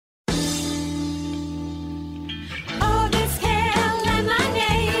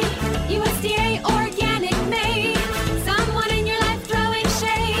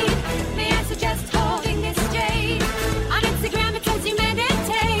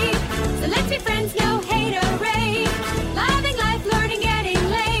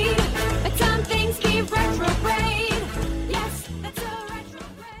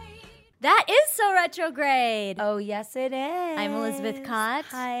retrograde. Oh, yes, it is. I'm Elizabeth Kott.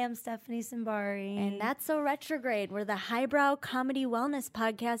 Hi, I'm Stephanie Simbari. And that's So Retrograde. We're the highbrow comedy wellness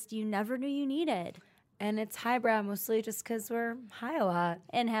podcast you never knew you needed. And it's highbrow mostly just because we're high a lot.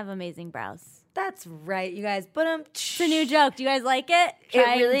 And have amazing brows. That's right, you guys. But it's a new joke. Do you guys like it?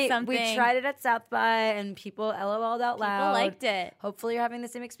 We tried it at South by, and people LOL'd out loud. People liked it. Hopefully you're having the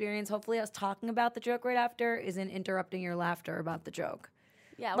same experience. Hopefully us talking about the joke right after isn't interrupting your laughter about the joke.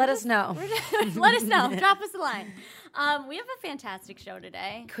 Yeah, let us know. Let us know. Drop us a line. We have a fantastic show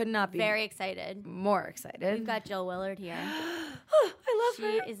today. Could not be very excited. More excited. We've got Jill Willard here. I love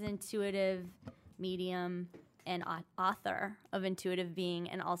her. She is intuitive medium and author of Intuitive Being,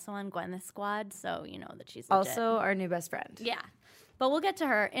 and also on Gwen the Squad, so you know that she's legit. Also our new best friend. Yeah, but we'll get to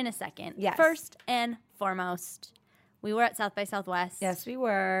her in a second. Yes. First and foremost, we were at South by Southwest. Yes, we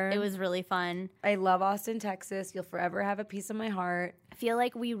were. It was really fun. I love Austin, Texas. You'll forever have a piece of my heart. I feel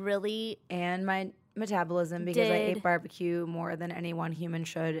like we really... And my metabolism, because I ate barbecue more than any one human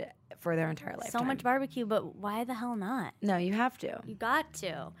should for their entire lifetime. So much barbecue, but why the hell not? No, you have to. You got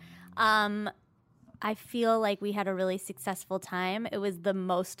to. I feel like we had a really successful time. It was the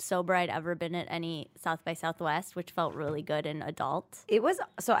most sober I'd ever been at any South by Southwest, which felt really good and adult. It was,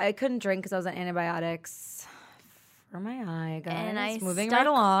 so I couldn't drink because I was on antibiotics for my eye, guys. And I moving stuck right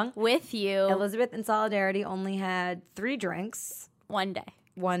along with you. Elizabeth in solidarity only had 3 drinks. One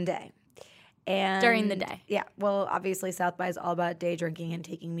day. And during the day. Yeah. Well, obviously South by is all about day drinking and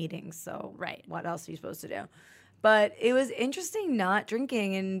taking meetings. So right. What else are you supposed to do? But it was interesting not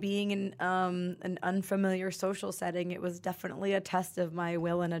drinking and being in an unfamiliar social setting. It was definitely a test of my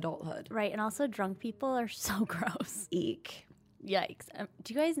will in adulthood. Right, and also drunk people are so gross. Eek. Yikes.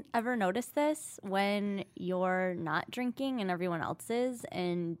 Do you guys ever notice this when you're not drinking and everyone else is,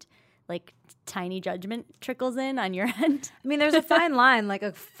 and like tiny judgment trickles in on your end? I mean, there's a fine line, like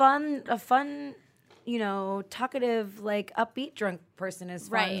a fun, you know, talkative, like upbeat drunk person is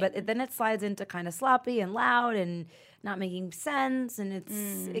fun, right. But then it slides into kind of sloppy and loud and not making sense, and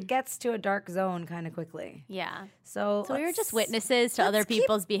it gets to a dark zone kind of quickly. Yeah. So we were just witnesses to other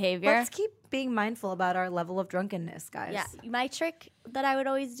people's behavior. Let's keep being mindful about our level of drunkenness, guys. Yeah. My trick that I would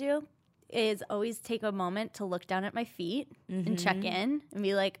always do is always take a moment to look down at my feet and check in and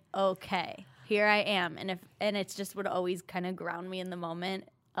be like, okay, here I am. And it's just would always kind of ground me in the moment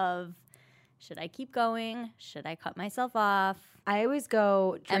of, should I keep going? Should I cut myself off? I always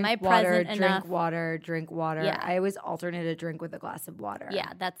go drink water. Yeah. I always alternate a drink with a glass of water.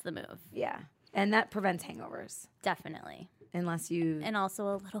 Yeah, that's the move. Yeah. And that prevents hangovers. Definitely. Unless you... And also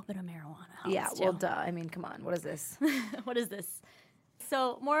a little bit of marijuana helps. Yeah, well, duh. I mean, come on. What is this? What is this?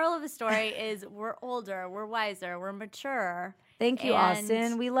 So, moral of the story is we're older, we're wiser, we're mature. Thank you,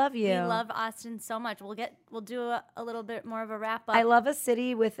 Austin. We love you. We love Austin so much. We'll do a little bit more of a wrap up. I love a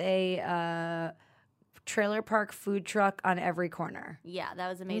city with a trailer park food truck on every corner. Yeah, that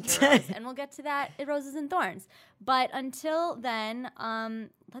was a major rose. And we'll get to that at Roses and Thorns. But until then,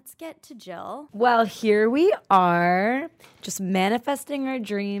 let's get to Jill. Well, here we are, just manifesting our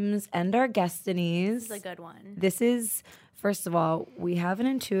dreams and our destinies. This is a good one. This is... First of all, we have an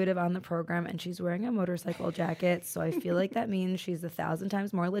intuitive on the program, and she's wearing a motorcycle jacket, so I feel like that means she's 1,000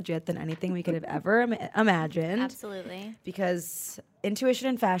 times more legit than anything we could have ever imagined. Absolutely. Because intuition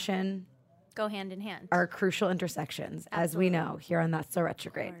and fashion go hand in hand. Are crucial intersections, Absolutely. as we know here on That's So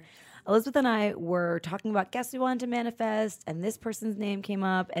Retrograde. Elizabeth and I were talking about guests we wanted to manifest, and this person's name came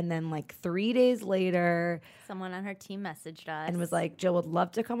up, and then like 3 days later, someone on her team messaged us and was like, Jill would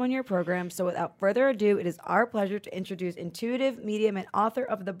love to come on your program. So without further ado, it is our pleasure to introduce intuitive medium and author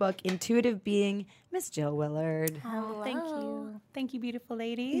of the book Intuitive Being, Miss Jill Willard. Oh, thank you. Thank you, beautiful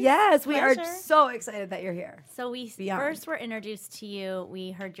ladies. Yes, we are so excited that you're here. So we first were introduced to you.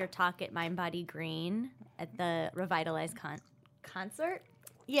 We heard your talk at Mind Body Green at the Revitalize concert.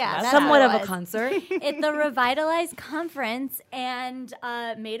 Yeah, somewhat of a concert. At the Revitalize conference, and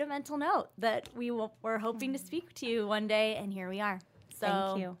made a mental note that we were hoping to speak to you one day, and here we are. So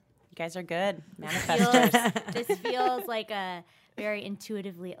thank you. You guys are good manifestors. This feels like a very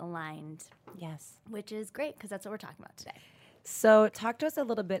intuitively aligned. Yes. Which is great, because that's what we're talking about today. So talk to us a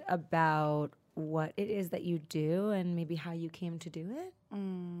little bit about what it is that you do and maybe how you came to do it.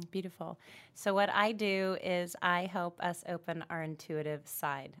 Beautiful. So what I do is I help us open our intuitive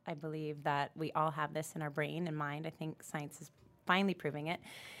side. I believe that we all have this in our brain and mind. I think science is finally proving it.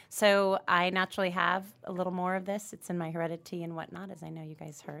 So I naturally have a little more of this. It's in my heredity and whatnot, as I know you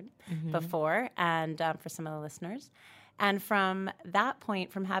guys heard before, and for some of the listeners. And from that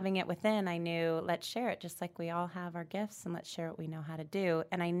point, from having it within, I knew, let's share it, just like we all have our gifts, and let's share what we know how to do.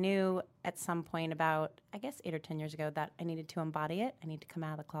 And I knew at some point about, I guess, 8 or 10 years ago that I needed to embody it. I need to come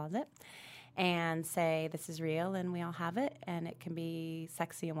out of the closet. and say, this is real and we all have it, and it can be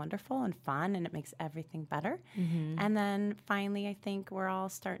sexy and wonderful and fun, and it makes everything better. And then finally, I think we're all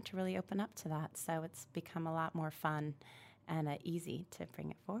starting to really open up to that. So it's become a lot more fun and easy to bring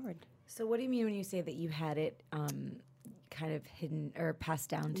it forward. So what do you mean when you say that you had it kind of hidden or passed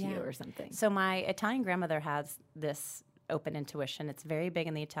down to you or something? So my Italian grandmother has this open intuition. It's very big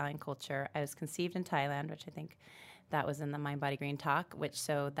in the Italian culture. I was conceived in Thailand, which I think that was in the Mind, Body, Green talk,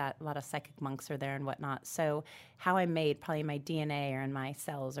 so that a lot of psychic monks are there and whatnot. So how I'm made, probably my DNA or in my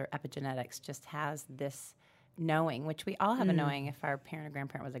cells or epigenetics, just has this knowing, which we all have a knowing. If our parent or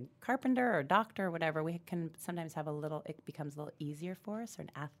grandparent was a carpenter or a doctor or whatever, we can sometimes have it becomes a little easier for us, or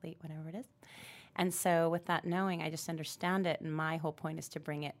an athlete, whatever it is. And so with that knowing, I just understand it, and my whole point is to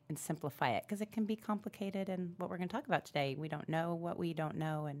bring it and simplify it, because it can be complicated, and what we're going to talk about today, we don't know what we don't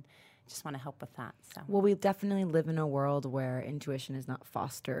know, and just want to help with that. So, well, we definitely live in a world where intuition is not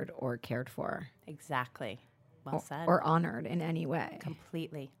fostered or cared for. Exactly. Well said. Or honored in any way.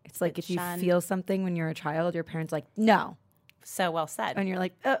 Completely. It's like if you feel something when you're a child, your parents like, no. So well said. And you're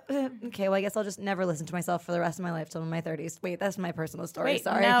like, okay, well, I guess I'll just never listen to myself for the rest of my life till in my 30s. Wait, that's my personal story.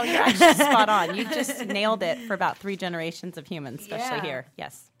 Sorry. No, you're actually spot on. You just nailed it for about 3 generations of humans, especially here.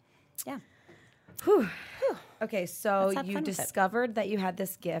 Yes. Yeah. Whew. Okay, so you discovered that you had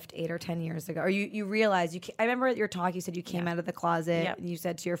this gift 8 or 10 years ago, or you realized I remember at your talk you said you came out of the closet and you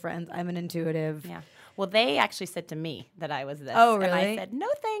said to your friends, I'm an intuitive. Yeah. Well, they actually said to me that I was this. Oh, really? And I said, no,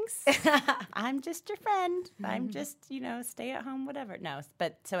 thanks. I'm just your friend. I'm just, stay at home, whatever. No,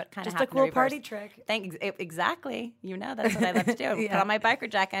 but so it kind of happened. Just a cool party trick. Exactly. That's what I love to do. Put on my biker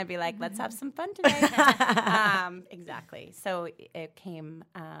jacket and be like, let's have some fun today. Exactly. So it came...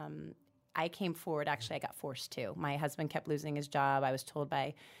 I came forward. Actually, I got forced to. My husband kept losing his job. I was told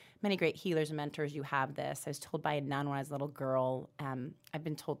by many great healers and mentors, you have this. I was told by a nun when I was a little girl. I've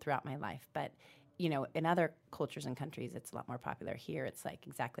been told throughout my life. But, in other cultures and countries, it's a lot more popular. Here, it's like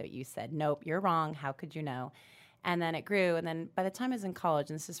exactly what you said. Nope, you're wrong. How could you know? And then it grew. And then by the time I was in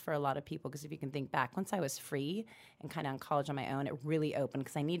college, and this is for a lot of people, because if you can think back, once I was free and kind of in college on my own, it really opened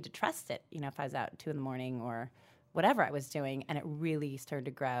because I needed to trust it. If I was out at 2 a.m. or whatever I was doing, and it really started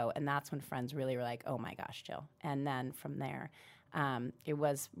to grow. And that's when friends really were like, oh my gosh, Jill. And then from there, it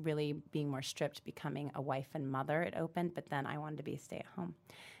was really being more stripped, becoming a wife and mother. It opened, but then I wanted to be a stay-at-home.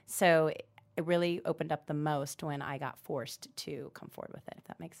 So it really opened up the most when I got forced to come forward with it, if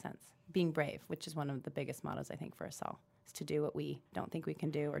that makes sense. Being brave, which is one of the biggest mottos, I think, for us all, is to do what we don't think we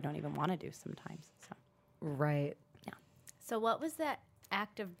can do or don't even want to do sometimes. So, right. Yeah. So what was that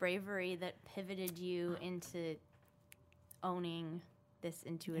act of bravery that pivoted you into owning this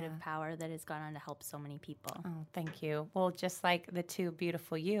intuitive power that has gone on to help so many people? Oh, thank you. Well, just like the two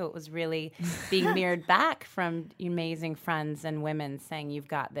beautiful you, it was really being mirrored back from amazing friends and women saying, you've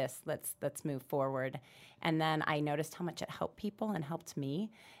got this, let's move forward. And then I noticed how much it helped people and helped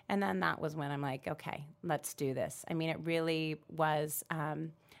me. And then that was when I'm like, okay, let's do this. I mean, it really was, I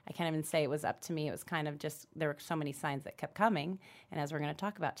can't even say it was up to me. It was kind of just, there were so many signs that kept coming. And as we're going to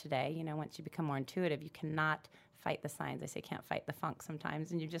talk about today, once you become more intuitive, you cannot fight the signs. I say can't fight the funk sometimes,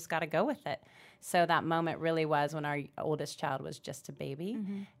 and you just got to go with it. So that moment really was when our oldest child was just a baby.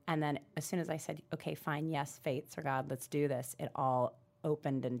 And then as soon as I said, okay, fine, yes, fates or God, let's do this, it all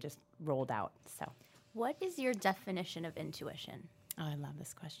opened and just rolled out. So what is your definition of intuition? Oh, I love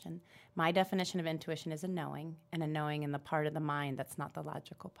this question. My definition of intuition is a knowing, and a knowing in the part of the mind that's not the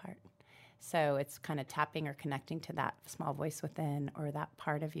logical part. So it's kind of tapping or connecting to that small voice within, or that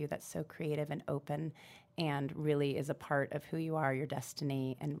part of you that's so creative and open and really is a part of who you are, your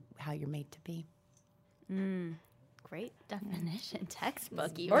destiny, and how you're made to be. Great definition.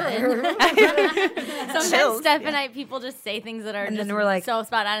 Textbook even. Sometimes Steph and I, people just say things that are and just then we're like, so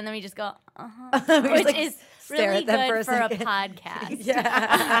spot on, and then we just go, which like, is really good for a podcast.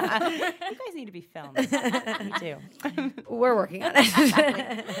 Yeah. You guys need to be filmed. You do. We're working on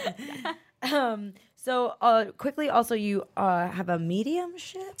it. So quickly, also, you have a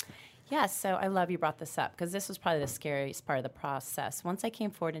mediumship? Yes, so I love you brought this up, because this was probably the scariest part of the process. Once I came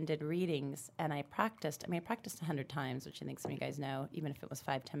forward and did readings, and I practiced 100 times, which I think some of you guys know, even if it was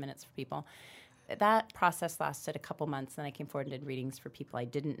 5-10 minutes for people. That process lasted a couple months, and I came forward and did readings for people I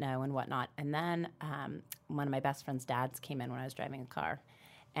didn't know and whatnot. And then one of my best friend's dads came in when I was driving a car,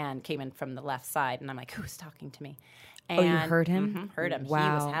 and came in from the left side, and I'm like, who's talking to me? And, you heard him? Heard him.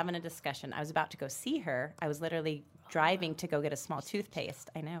 Wow. He was having a discussion. I was about to go see her. I was literally driving to go get a small toothpaste.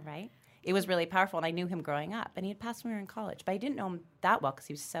 I know, right? It was really powerful, and I knew him growing up. And he had passed when we were in college, but I didn't know him that well because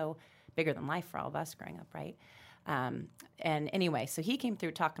he was so bigger than life for all of us growing up, right? And anyway, so he came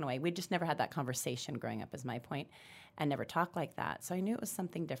through talking away. We just never had that conversation growing up, is my point. and never talk like that. So I knew it was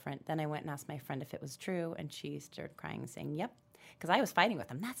something different. Then I went and asked my friend if it was true, and she started crying and saying, yep. Because I was fighting with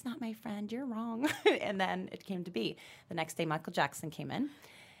him. That's not my friend. You're wrong. And then it came to be. The next day, Michael Jackson came in.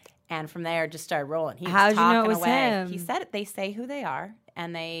 And from there, just started rolling. He was How'd you know it talking was away. him? He said it. They say who they are,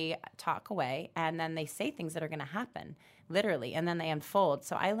 and they talk away, and then they say things that are going to happen, literally, and then they unfold.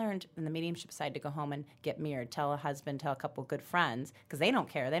 So I learned in the mediumship side to go home and get mirrored, tell a husband, tell a couple good friends, because they don't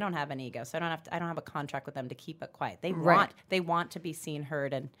care. They don't have an ego, so I don't have a contract with them to keep it quiet. They want to be seen,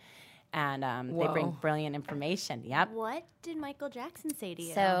 heard, and they bring brilliant information. Yep. What did Michael Jackson say to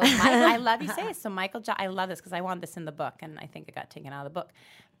you? So I love you say it. So I love this because I wanted this in the book, and I think it got taken out of the book.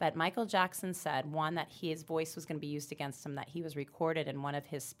 But Michael Jackson said, one, that his voice was going to be used against him, that he was recorded, and one of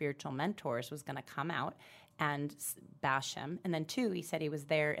his spiritual mentors was going to come out and bash him. And then two, he said he was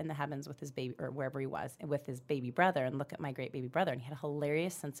there in the heavens with his baby, or wherever he was, with his baby brother, and look at my great baby brother. And he had a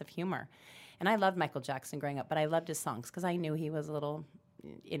hilarious sense of humor. And I loved Michael Jackson growing up, but I loved his songs because I knew he was a little...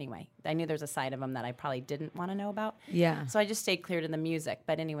 Anyway, I knew there's a side of him that I probably didn't want to know about. Yeah. So I just stayed clear to the music.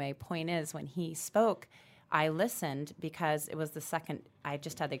 But anyway, point is, when he spoke, I listened because it was the second, I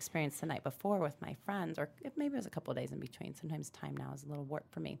just had the experience the night before with my friends, or maybe it was a couple of days in between. Sometimes time now is a little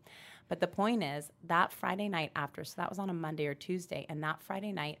warped for me. But the point is, that Friday night after, so that was on a Monday or Tuesday, and that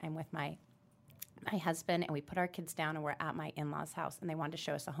Friday night, I'm with my husband, and we put our kids down, and we're at my in-laws' house, and they wanted to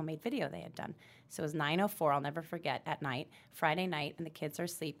show us a homemade video they had done. So it was 9:04, I'll never forget, at night, Friday night, and the kids are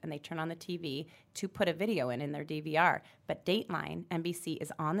asleep, and they turn on the TV to put a video in their DVR. But Dateline, NBC,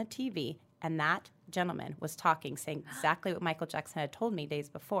 is on the TV, and that gentleman was talking, saying exactly what Michael Jackson had told me days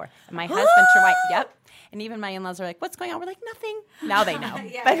before. And my husband turned white, yep. And even my in-laws are like, what's going on? We're like, nothing. Now they know.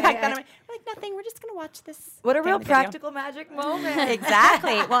 But back then, we're like, nothing. We're just going to watch this. What a real video." practical magic moment.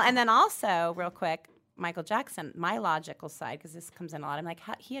 Exactly. Well, and then also, real quick, Michael Jackson, my logical side, because this comes in a lot, I'm like,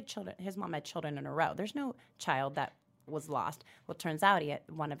 he had children, his mom had children in a row. There's no child that was lost. Well, it turns out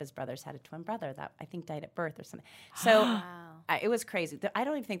one of his brothers had a twin brother that I think died at birth or something. So it was crazy. I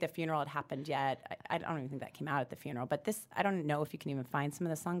don't even think the funeral had happened yet. I don't even think that came out at the funeral. But this, I don't know if you can even find some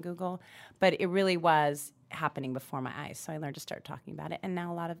of this on Google. But it really was happening before my eyes. So I learned to start talking about it. And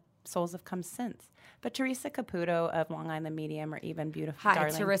now a lot of souls have come since. But Teresa Caputo of Long Island Medium, or even beautiful Hi,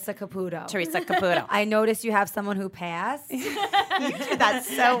 darling Teresa Caputo. Teresa Caputo. I noticed you have someone who passed. You do that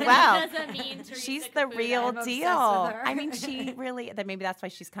so well. What does that mean, Teresa She's the Caputo? real I'm obsessed deal. with her. I mean, she really, maybe that's why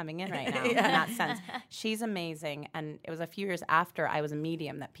she's coming in right now in that sense. She's amazing. And it was a few years after I was a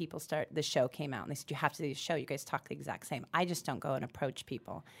medium that the show came out. And they said, you have to do the show. You guys talk the exact same. I just don't go and approach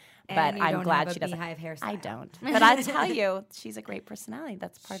people. And But you I'm don't glad have she a doesn't. beehive hairstyle. I don't. But I tell you, she's a great personality.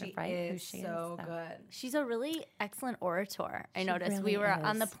 That's part She of who is she so is. good. She's a really excellent orator. I She noticed really we were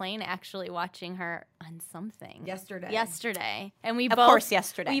on the is. plane actually watching her on something Yesterday. and we Of both course,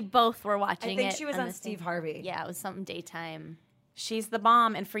 yesterday. we both were I watching think it. she was on the Steve same- Harvey. Yeah, it was something daytime. She's the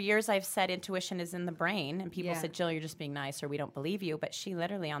bomb. And for years I've said intuition is in the brain. And people Yeah. said, Jill, you're just being nice, or we don't believe you. But she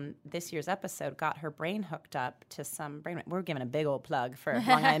literally on this year's episode got her brain hooked up to some brain. We're giving a big old plug for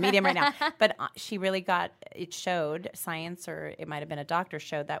Long Island Medium right now. But she really it showed science, or it might have been a doctor,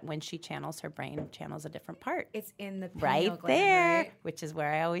 showed that when she channels, her brain channels a different part. It's in the pineal Right gland, there, right? which is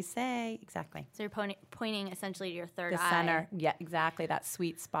where I always say, exactly. So you're pointing essentially to your third The eye. center. Yeah, exactly. That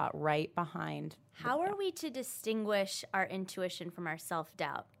sweet spot right behind. How are we to distinguish our intuition from our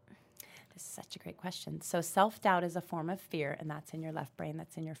self-doubt? This is such a great question. So self-doubt is a form of fear, and that's in your left brain.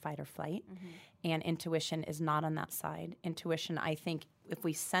 That's in your fight or flight. Mm-hmm. And intuition is not on that side. Intuition, I think, if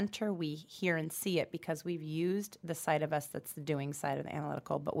we center, we hear and see it because we've used the side of us that's the doing side of the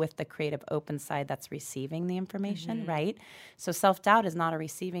analytical, but with the creative open side that's receiving the information, right? So self-doubt is not a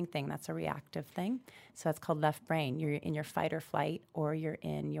receiving thing. That's a reactive thing. So that's called left brain. You're in your fight or flight, or you're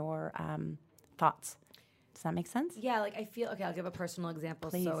in your thoughts. Does that make sense? Yeah, like I feel okay. I'll give a personal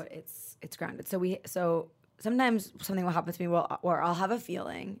example, Please. so it's grounded. So sometimes something will happen to me where I'll have a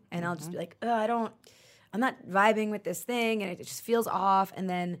feeling, and I'll just be like, I'm not vibing with this thing, and it just feels off. And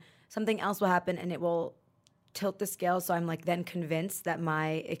then something else will happen, and it will tilt the scale. So I'm like then convinced that my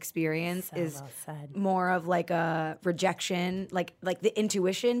experience is well said. more of like a rejection, like the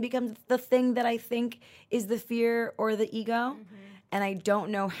intuition becomes the thing that I think is the fear or the ego. And I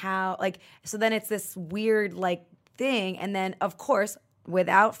don't know how, so then it's this weird, thing. And then, of course,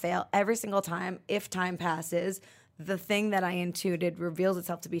 without fail, every single time, if time passes, the thing that I intuited reveals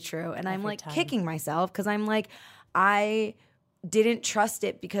itself to be true. And I'm, kicking myself because I'm like, I didn't trust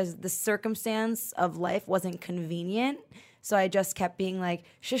it because the circumstance of life wasn't convenient. So I just kept being like,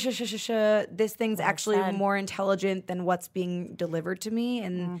 this thing's actually said. more intelligent than what's being delivered to me.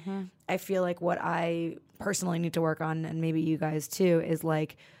 And I feel like what I personally need to work on, and maybe you guys too, is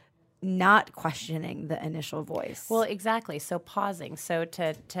not questioning the initial voice. Well, exactly. So pausing. So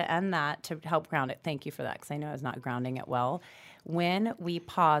to end that, to help ground it, thank you for that, because I know I was not grounding it well. When we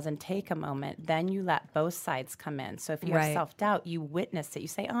pause and take a moment, then you let both sides come in. So if you have self-doubt, you witness it. You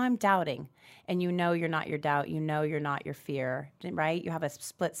say, oh, I'm doubting. And you know you're not your doubt. You know you're not your fear, right? You have a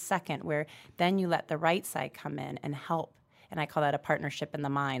split second where then you let the right side come in and help. And I call that a partnership in the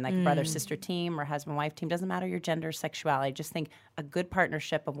mind, like brother-sister team or husband-wife team. Doesn't matter your gender, sexuality. Just think a good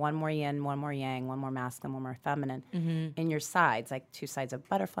partnership of one more yin, one more yang, one more masculine, one more feminine in your sides, like two sides of a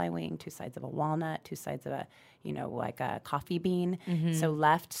butterfly wing, two sides of a walnut, two sides of a, like a coffee bean. So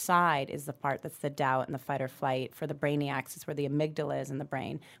left side is the part that's the doubt and the fight or flight. For the brainiacs, it's where the amygdala is in the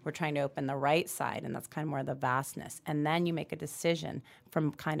brain. We're trying to open the right side, and that's kind of more the vastness. And then you make a decision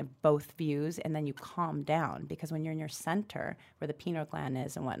from kind of both views, and then you calm down, because when you're in your center, where the pineal gland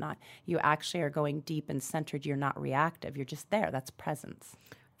is and whatnot, you actually are going deep and centered. You're not reactive. You're just there. That's presence.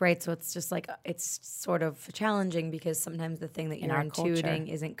 Right, so it's just like, it's sort of challenging because sometimes the thing that you're intuiting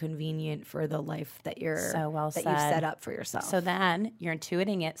isn't convenient for the life that you've set up for yourself. So then you're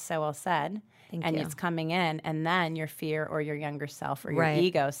intuiting it, so well said, and it's coming in, and then your fear or your younger self or your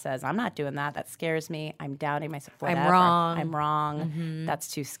ego says, I'm not doing that. That scares me. I'm doubting myself. Whatever. I'm wrong. That's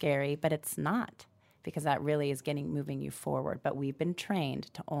too scary. But it's not, because that really is moving you forward. But we've been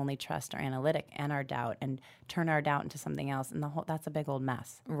trained to only trust our analytic and our doubt and turn our doubt into something else. And that's a big old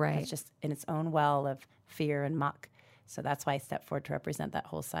mess. Right. It's just in its own well of fear and muck. So that's why I step forward to represent that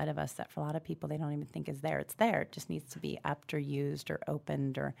whole side of us that for a lot of people, they don't even think is there. It's there. It just needs to be upped or used or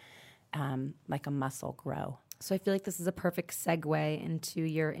opened or like a muscle grow. So I feel like this is a perfect segue into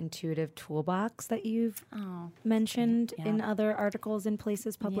your intuitive toolbox that you've mentioned in other articles and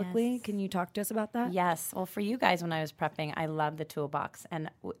places publicly. Yes. Can you talk to us about that? Yes. Well, for you guys, when I was prepping, I love the toolbox.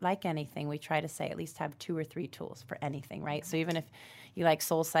 And like anything, we try to say at least have 2 or 3 tools for anything, right? So even if you like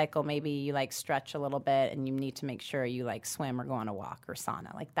Soul Cycle, maybe you like stretch a little bit and you need to make sure you like swim or go on a walk or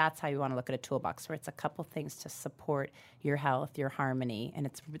sauna. Like that's how you want to look at a toolbox, where it's a couple things to support your health, your harmony, and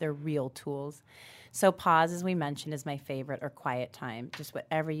they're real tools. So pause, as we mentioned, is my favorite, or quiet time, just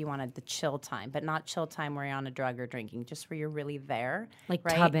whatever you wanted, the chill time, but not chill time where you're on a drug or drinking, just where you're really there. Like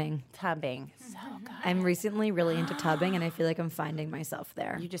tubbing. Tubbing. So good. I'm recently really into tubbing, and I feel like I'm finding myself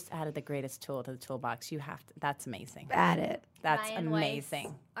there. You just added the greatest tool to the toolbox. You have to. That's amazing. Add it. That's Ryan amazing.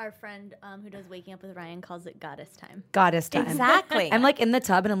 Weiss, our friend who does Waking Up with Ryan, calls it goddess time. Goddess time. Exactly. I'm like in the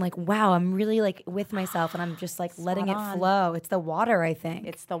tub and I'm like, wow, I'm really like with myself and I'm just like letting it flow. It's the water, I think.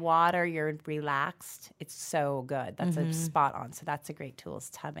 It's the water. You're relaxed. It's so good. That's a spot on. So that's a great tool, is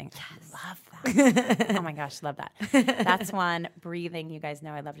tubbing. Yes. I love that. Oh my gosh, love that. That's one. Breathing. You guys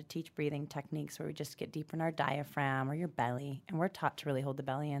know I love to teach breathing techniques where we just get deeper in our diaphragm or your belly. And we're taught to really hold the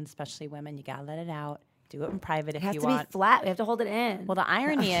belly in, especially women. You got to let it out. Do it in private if you want. It has to be flat. We have to hold it in. Well, the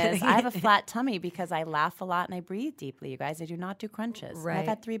irony is I have a flat tummy because I laugh a lot and I breathe deeply, you guys. I do not do crunches. Right. I've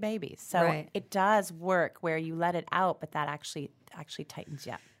had 3 babies. So it does work where you let it out, but that actually tightens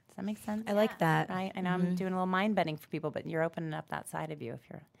you up. Does that make sense? I like that. Right? I know I'm doing a little mind bending for people, but you're opening up that side of you if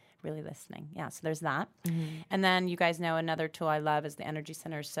you're really listening. Yeah, so there's that. And then you guys know another tool I love is the energy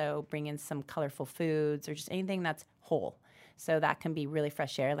center. So bring in some colorful foods or just anything that's whole. So that can be really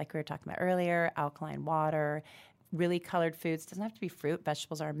fresh air, like we were talking about earlier, alkaline water, really colored foods. Doesn't have to be fruit.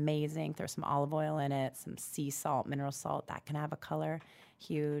 Vegetables are amazing. Throw some olive oil in it, some sea salt, mineral salt. That can have a color.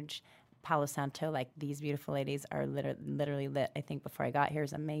 Huge. Palo Santo, like these beautiful ladies, are literally lit. I think before I got here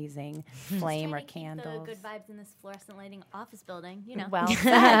is amazing. Flame or candles. The good vibes in this fluorescent lighting office building, you know. Well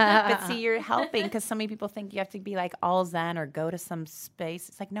said. But see, you're helping, because so many people think you have to be like all zen or go to some space.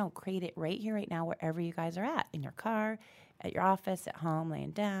 It's like, no, create it right here, right now, wherever you guys are at, in your car, at your office, at home,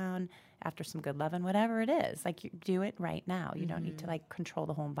 laying down, after some good loving, whatever it is. Like, you do it right now. You don't need to like control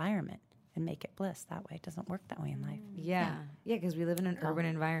the whole environment and make it bliss that way. It doesn't work that way in life. Yeah, because we live in an urban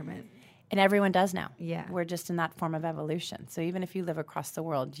environment. And everyone does now. Yeah. We're just in that form of evolution. So even if you live across the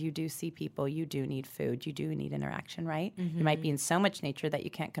world, you do see people, you do need food, you do need interaction, right? You might be in so much nature that you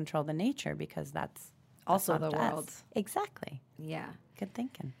can't control the nature, because that's also the world. Us. Exactly. Yeah. Good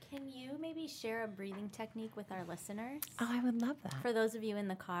thinking. Can you maybe share a breathing technique with our listeners? Oh, I would love that. For those of you in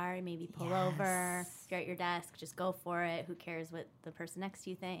the car, maybe pull over. If you're at your desk, just go for it. Who cares what the person next to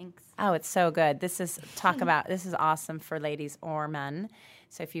you thinks? Oh, it's so good. This is awesome for ladies or men.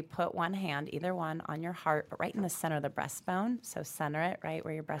 So if you put one hand, either one, on your heart, but right in the center of the breastbone, so center it right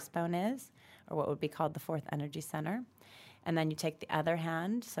where your breastbone is, or what would be called the 4th energy center. And then you take the other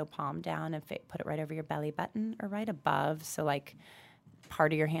hand, so palm down, and put it right over your belly button or right above. So like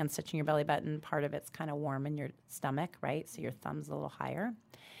part of your hand's touching your belly button, part of it's kind of warm in your stomach, right? So your thumb's a little higher.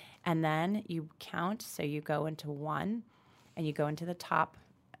 And then you count, so you go into 1, and you go into the top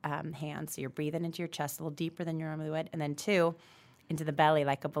hands. So you're breathing into your chest a little deeper than you normally would. And then 2, into the belly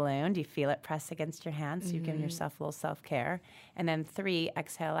like a balloon. Do you feel it press against your hands? So you're giving yourself a little self-care. And then 3,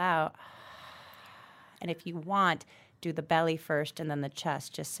 exhale out. And if you want, do the belly first and then the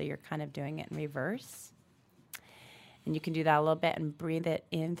chest, just so you're kind of doing it in reverse. And you can do that a little bit and breathe it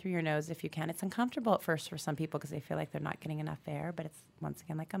in through your nose if you can. It's uncomfortable at first for some people because they feel like they're not getting enough air, but it's, once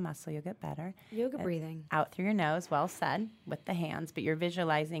again, like a muscle. You'll get better. Yoga breathing. Out through your nose, well said, with the hands, but you're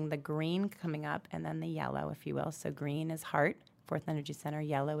visualizing the green coming up and then the yellow, if you will. So green is heart, 4th energy center.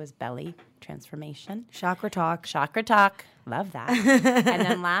 Yellow is belly, transformation. Chakra talk. Chakra talk. Love that. And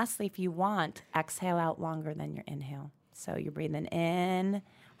then lastly, if you want, exhale out longer than your inhale. So you're breathing in.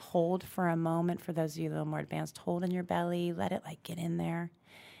 Hold for a moment. For those of you a little more advanced, hold in your belly. Let it like get in there.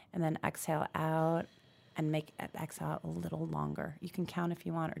 And then exhale out and make exhale out a little longer. You can count if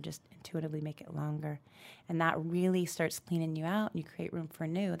you want or just intuitively make it longer. And that really starts cleaning you out and you create room for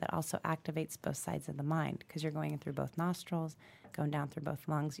new. That also activates both sides of the mind because you're going in through both nostrils, going down through both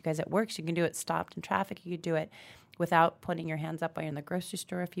lungs. You guys, it works. You can do it stopped in traffic. You could do it without putting your hands up while you're in the grocery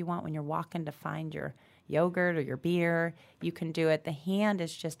store if you want. When you're walking to find your yogurt or your beer, you can do it. The hand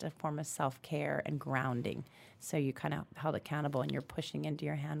is just a form of self-care and grounding. So you kind of held accountable and you're pushing into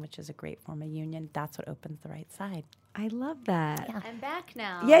your hand, which is a great form of union. That's what opens the right side. I love that. Yeah. I'm back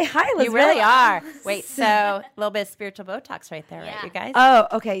now. Yay, hi, let's You really go. are. Wait, so a little bit of spiritual Botox right there, right, Yeah. you guys? Oh,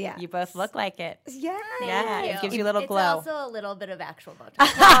 okay, yeah. You both look like it. Yeah. Yeah, it gives you a little It's glow. also a little bit of actual Botox.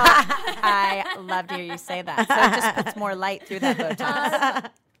 I love to hear you say that. So it just puts more light through that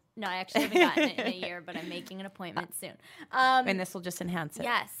Botox. No, I actually haven't gotten it in a year, but I'm making an appointment soon. And this will just enhance it.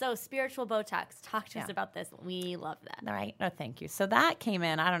 Yeah, so spiritual Botox. Talk to us about this. We love that. All right. No, thank you. So that came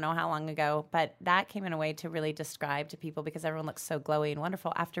in, I don't know how long ago, but that came in a way to really describe to people because everyone looks so glowy and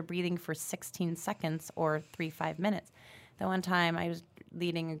wonderful after breathing for 16 seconds or 5 minutes. The one time I was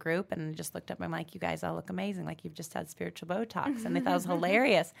leading a group and just looked up, I'm like, you guys all look amazing. Like you've just had spiritual Botox. And they thought it was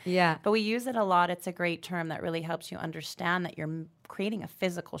hilarious. Yeah. But we use it a lot. It's a great term that really helps you understand that you're creating a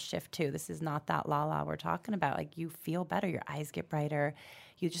physical shift too. This is not that la-la we're talking about. Like you feel better. Your eyes get brighter.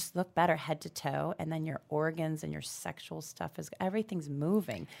 You just look better head to toe. And then your organs and your sexual stuff everything's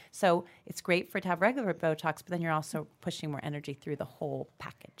moving. So it's great to have regular Botox, but then you're also pushing more energy through the whole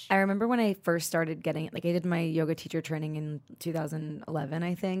package. I remember when I first started getting it, like I did my yoga teacher training in 2011,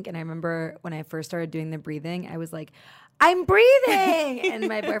 I think. And I remember when I first started doing the breathing, I was like, I'm breathing. And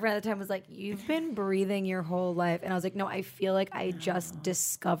my boyfriend at the time was like, you've been breathing your whole life. And I was like, no, I feel like I just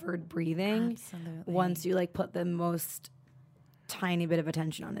discovered breathing. Absolutely. Once you like put the most tiny bit of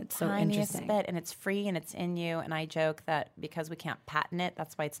attention on it. It's so Tiniest interesting. bit, and it's free and it's in you. And I joke that because we can't patent it,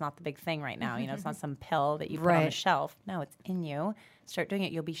 that's why it's not the big thing right now. You know, it's not some pill that you put on a Right. shelf. No, it's in you. Start doing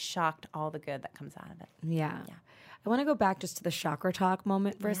it. You'll be shocked all the good that comes out of it. Yeah. I want to go back just to the chakra talk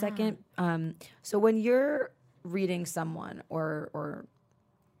moment for a second. So when you're reading someone or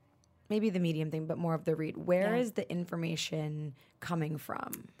maybe the medium thing, but more of the read, where is the information coming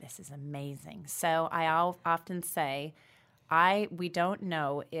from? This is amazing. So I often say, we don't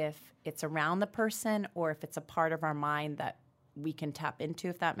know if it's around the person or if it's a part of our mind that we can tap into,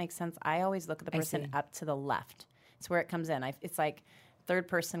 if that makes sense. I always look at the person up to the left. It's where it comes in. It's like third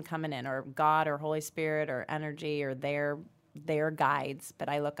person coming in, or God or Holy Spirit or energy or their guides, but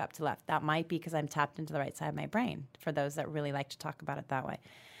I look up to left. That might be because I'm tapped into the right side of my brain, for those that really like to talk about it that way.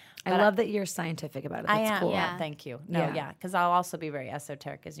 I love that you're scientific about it. That's I am. cool. Yeah, thank you. No, yeah, because I'll also be very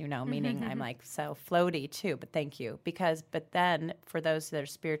esoteric, as you know, meaning I'm like so floaty too. But thank you, but then for those that are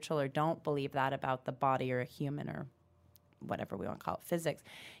spiritual or don't believe that about the body or a human or whatever we want to call it, physics,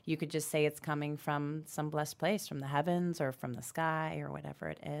 you could just say it's coming from some blessed place, from the heavens or from the sky or whatever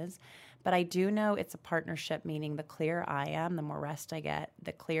it is. But I do know it's a partnership, meaning the clearer I am, the more rest I get,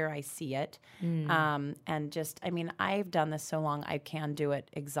 the clearer I see it. And just, I mean, I've done this so long, I can do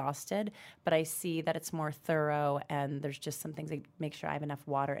it exhausted, but I see that it's more thorough, and there's just some things that make sure I have enough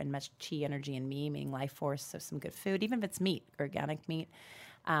water and much chi energy in me, meaning life force, so some good food, even if it's meat, organic meat.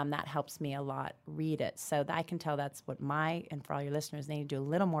 That helps me a lot read it. So I can tell that's what and for all your listeners, they need to do a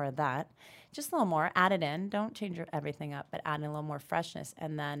little more of that. Just a little more. Add it in. Don't change everything up, but add in a little more freshness.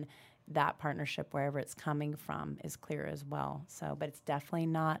 And then that partnership, wherever it's coming from, is clear as well. So, but it's definitely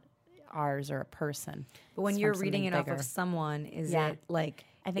not ours or a person. But when It's you're from reading it something off of bigger. someone, is Yeah. it like...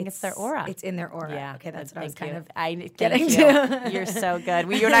 I think it's their aura. It's in their aura. Yeah. Okay, that's what I was Thank kind you. of Thank getting you. to. You're so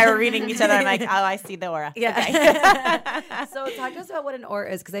good. You and I were reading each other. I'm like, oh, I see the aura. Yeah. Okay. So talk to us about what an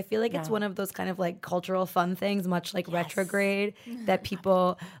aura is, because I feel like it's one of those kind of like cultural fun things, much like retrograde, that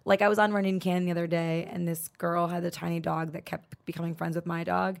people, like I was on Running Can the other day, and this girl had a tiny dog that kept becoming friends with my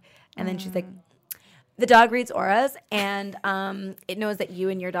dog. And then she's like, The dog reads auras, and it knows that you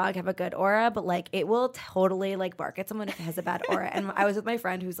and your dog have a good aura, but like it will totally like bark at someone if it has a bad aura. And I was with my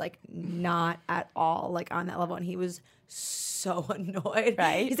friend who's like not at all like on that level, and he was so annoyed.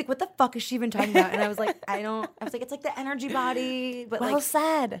 Right? He's like, "What the fuck is she even talking about?" And I was like, "I was like, it's like the energy body." But Well like,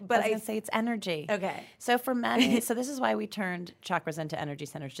 said. But I was gonna say it's energy. Okay. So for many, so this is why we turned chakras into energy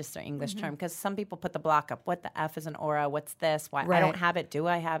centers, just our English term, because some people put the block up. What the F is an aura? What's this? Why I don't have it? Do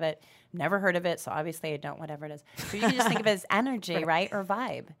I have it? Never heard of it, so obviously I don't. Whatever it is, so you can just think of it as energy, right, or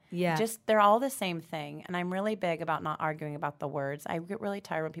vibe. Yeah. Just they're all the same thing. And I'm really big about not arguing about the words. I get really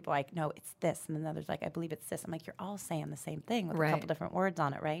tired when people are like, no, it's this, and then others like, I believe it's this. I'm like, you're all saying the same thing with a couple different words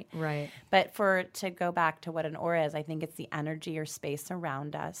on it, right? Right. But to go back to what an aura is, I think it's the energy or space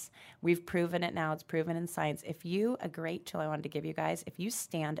around us. We've proven it now. It's proven in science. A great tool I wanted to give you guys, if you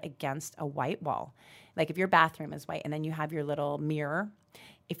stand against a white wall, like if your bathroom is white and then you have your little mirror,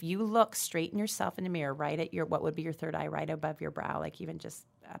 if you look straight in yourself in the mirror, right at what would be your third eye, right above your brow, like even just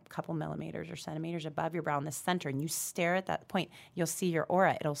a couple millimeters or centimeters above your brow in the center, and you stare at that point, you'll see your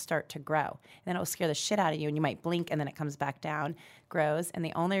aura. It'll start to grow. And then it'll scare the shit out of you, and you might blink, and then it comes back down, grows. And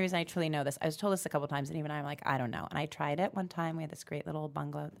the only reason I truly know this, I was told this a couple times, and even I'm like, I don't know. And I tried it one time. We had this great little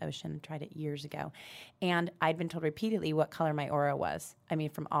bungalow at the ocean. Tried it years ago. And I'd been told repeatedly what color my aura was. I mean,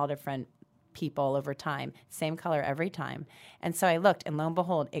 from all different people over time, same color every time. And so I looked, and lo and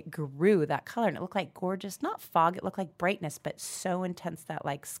behold, it grew that color, and it looked like gorgeous, not fog, it looked like brightness, but so intense, that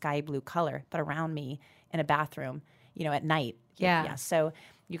like sky blue color, but around me in a bathroom, at night. Yeah. So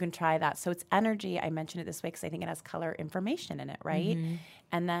you can try that. So it's energy. I mentioned it this way because I think it has color information in it, right? Mm-hmm.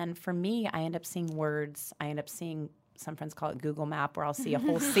 And then for me, I end up seeing words. I end up seeing, some friends call it Google Map, where I'll see a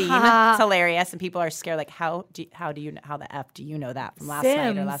whole scene. It's hilarious, and people are scared. Like, how the F do you know that from last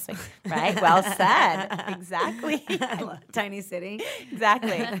night or last week? Right? Well said. Exactly. Tiny city.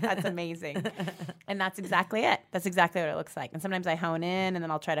 Exactly. That's amazing. And that's exactly it. That's exactly what it looks like. And sometimes I hone in, and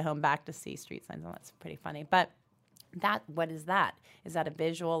then I'll try to hone back to see street signs. And that's pretty funny. But what is that? Is that a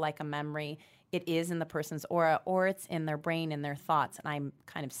visual, like a memory? It is in the person's aura, or it's in their brain and their thoughts, and I'm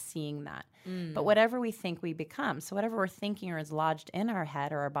kind of seeing that. But whatever we think, we become. So whatever we're thinking or is lodged in our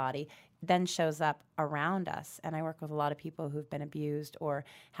head or our body then shows up around us. And I work with a lot of people who've been abused or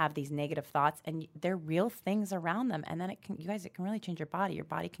have these negative thoughts, and they're real things around them. And then it can really change your body. Your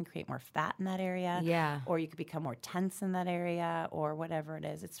body can create more fat in that area, or you could become more tense in that area, or whatever it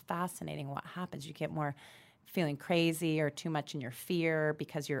is. It's fascinating what happens. You get more feeling crazy or too much in your fear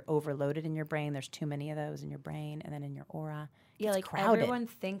because you're overloaded in your brain. There's too many of those in your brain, and then in your aura. Yeah, like crowded. Everyone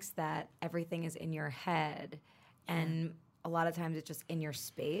thinks that everything is in your head, and a lot of times it's just in your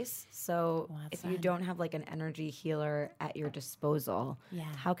space. So if you don't have like an energy healer at your disposal,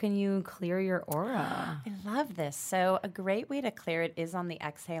 how can you clear your aura? I love this. So a great way to clear it is on the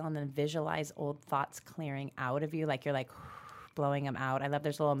exhale, and then visualize old thoughts clearing out of you, like you're like blowing them out. I love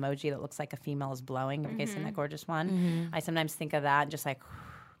there's a little emoji that looks like a female is blowing. Have you guys seen that gorgeous one? I sometimes think of that and just like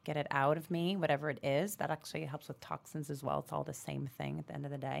get it out of me, whatever it is. That actually helps with toxins as well. It's all the same thing at the end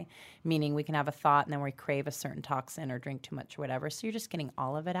of the day, meaning we can have a thought and then we crave a certain toxin or drink too much or whatever. So you're just getting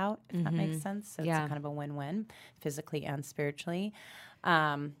all of it out, if that makes sense. So it's kind of a win-win, physically and spiritually.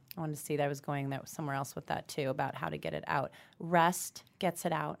 I wanted to see that I was going somewhere else with that too, about how to get it out. Rest gets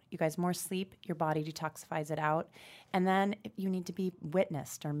it out. You guys, more sleep, your body detoxifies it out. And then you need to be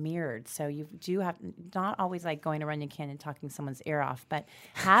witnessed or mirrored. So you do have, not always like going to Runyon Canyon talking someone's ear off, but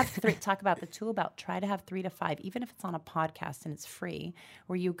talk about the tool belt. Try to have 3 to 5, even if it's on a podcast and it's free,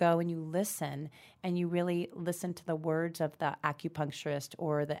 where you go and you listen and you really listen to the words of the acupuncturist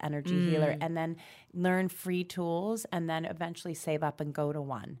or the energy healer, and then learn free tools, and then eventually save up and go to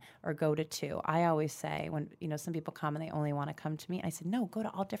 1 or go to 2. I always say when, some people come and they only want to come to me, I said, no, go to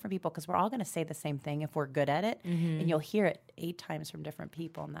all different people, because we're all going to say the same thing if we're good at it. And you'll hear it 8 times from different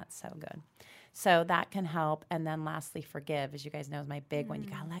people, and that's so good. So that can help. And then lastly, forgive, as you guys know, is my big one. You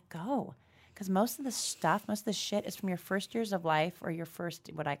got to let go. Because most of the shit is from your first years of life, or your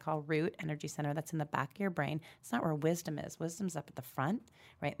first, what I call root energy center, that's in the back of your brain. It's not where wisdom is. Wisdom's up at the front,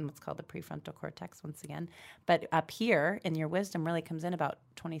 right, in what's called the prefrontal cortex once again. But up here, in your wisdom really comes in about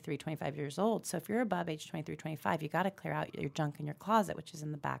 23, 25 years old. So if you're above age 23, 25, you got to clear out your junk in your closet, which is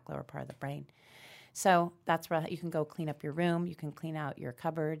in the back lower part of the brain. So that's where you can go clean up your room. You can clean out your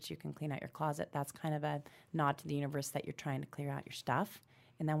cupboards. You can clean out your closet. That's kind of a nod to the universe that you're trying to clear out your stuff.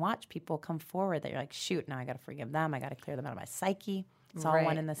 And then watch people come forward that you're like, shoot, now I got to forgive them. I got to clear them out of my psyche. It's all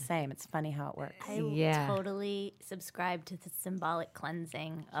one and the same. It's funny how it works. I totally subscribe to the symbolic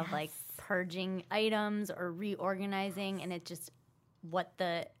cleansing of like purging items or reorganizing, and it just what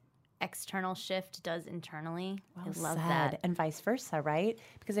the external shift does internally. Well I love said. that. And vice versa, right?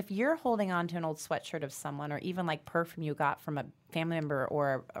 Because if you're holding on to an old sweatshirt of someone, or even like perfume you got from a family member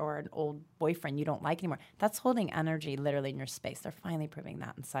or an old boyfriend you don't like anymore, that's holding energy literally in your space. They're finally proving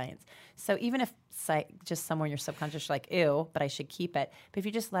that in science. So even if just somewhere in your subconscious you're like, ew, but I should keep it. But if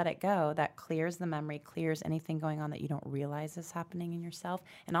you just let it go, that clears the memory, clears anything going on that you don't realize is happening in yourself,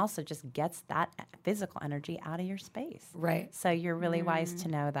 and also just gets that physical energy out of your space. Right. So you're really wise to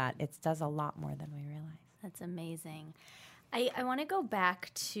know that it does a lot more than we realize. That's amazing. I want to go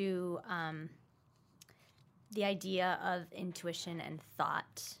back to the idea of intuition and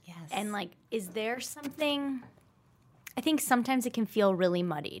thought. Yes. And like, is there something, I think sometimes it can feel really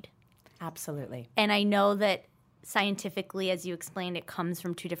muddied. Absolutely. And I know that scientifically, as you explained, it comes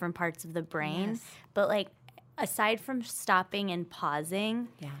from two different parts of the brain. Yes. But like, aside from stopping and pausing,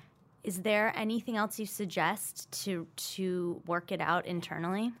 is there anything else you suggest to work it out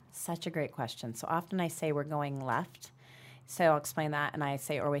internally? Such a great question. So often I say we're going left. So I'll explain that, and I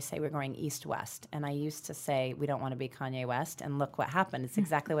always say we're going east-west. And I used to say we don't want to be Kanye West, and look what happened. It's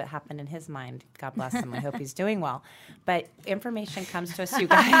exactly what happened in his mind. God bless him. I hope he's doing well. But information comes to us, you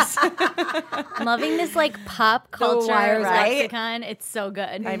guys. I'm loving this like pop culture right? lexicon. It's so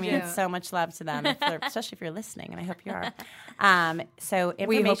good. I mean, it's so much love to them, especially if you're listening, and I hope you are. So information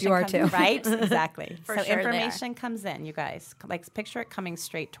We hope you are too. Right? Exactly. For so sure information comes in, you guys. Like picture it coming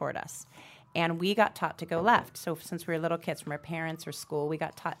straight toward us. And we got taught to go left. So since we were little kids from our parents or school, we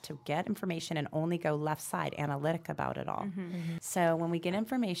got taught to get information and only go left side, analytic about it all. So when we get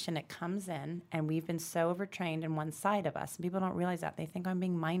information, it comes in, and we've been so overtrained in one side of us. And people don't realize that. They think I'm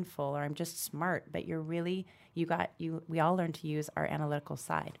being mindful or I'm just smart, but you're really, we all learn to use our analytical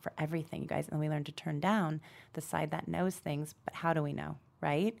side for everything, you guys. And we learn to turn down the side that knows things, but how do we know,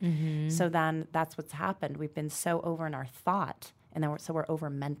 right? So then that's what's happened. We've been so over in our thought, and then we're over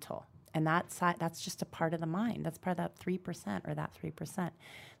mental. And that's just a part of the mind. That's part of that 3% or that 3%.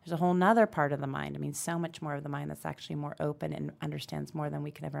 There's a whole nother part of the mind. I mean, so much more of the mind that's actually more open and understands more than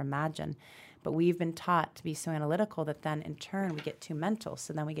we could ever imagine. But we've been taught to be so analytical that then in turn we get too mental.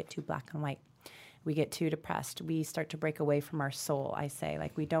 So then we get too black and white. We get too depressed. We start to break away from our soul, I say.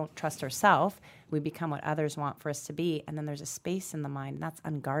 Like, we don't trust ourselves. We become what others want for us to be. And then there's a space in the mind, and that's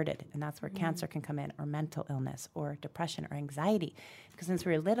unguarded. And that's where cancer can come in, or mental illness, or depression, or anxiety. Because since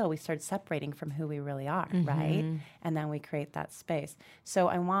we were little, we started separating from who we really are, right? And then we create that space. So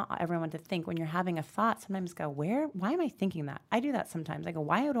I want everyone to think, when you're having a thought, sometimes go, why am I thinking that? I do that sometimes. I go,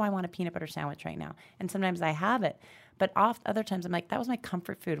 why do I want a peanut butter sandwich right now? And sometimes I have it. But other times I'm like, that was my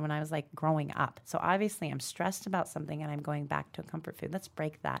comfort food when I was like growing up. So obviously I'm stressed about something and I'm going back to a comfort food. Let's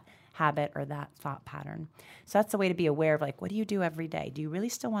break that habit or that thought pattern. So that's the way to be aware of, like, what do you do every day? Do you really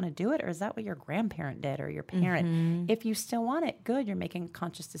still want to do it? Or is that what your grandparent did or your parent? If you still want it, good. You're making a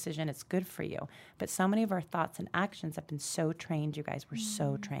conscious decision. It's good for you. But so many of our thoughts and actions have been so trained, you guys. We're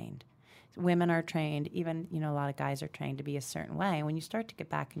so trained. Women are trained, even, a lot of guys are trained to be a certain way. And when you start to get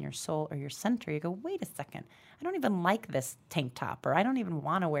back in your soul or your center, you go, wait a second, I don't even like this tank top, or I don't even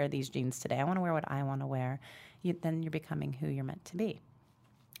want to wear these jeans today. I want to wear what I want to wear. Then you're becoming who you're meant to be.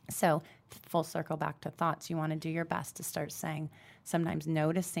 So full circle back to thoughts. You want to do your best to start saying, sometimes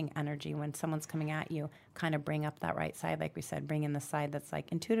noticing energy when someone's coming at you, kind of bring up that right side. Like we said, bring in the side that's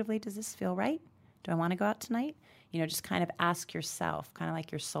like, intuitively, does this feel right? Do I want to go out tonight? Just kind of ask yourself, kind of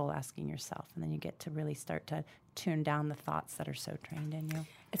like your soul asking yourself. And then you get to really start to tune down the thoughts that are so trained in you.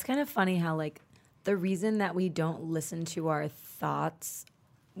 It's kind of funny how, like, the reason that we don't listen to our thoughts,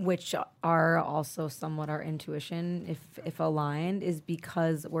 which are also somewhat our intuition, if aligned, is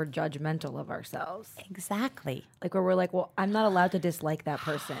because we're judgmental of ourselves. Exactly. Like, where we're like, well, I'm not allowed to dislike that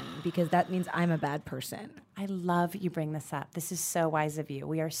person because that means I'm a bad person. I love you bring this up. This is so wise of you.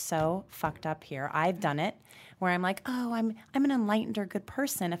 We are so fucked up here. I've done it where I'm like, oh, I'm an enlightened or good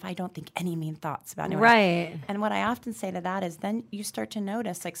person if I don't think any mean thoughts about anyone. Right. And what I often say to that is then you start to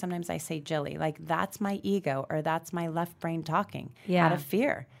notice, like sometimes I say, Jilly, like that's my ego or that's my left brain talking out of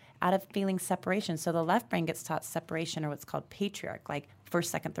fear, out of feeling separation. So the left brain gets taught separation, or what's called patriarch, like first,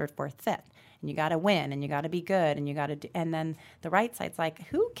 second, third, fourth, fifth. And you got to win, and you got to be good, and you got to do. And then the right side's like,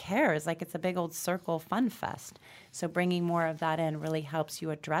 who cares? Like, it's a big old circle fun fest. So bringing more of that in really helps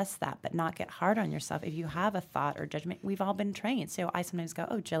you address that, but not get hard on yourself. If you have a thought or judgment, we've all been trained. So I sometimes go,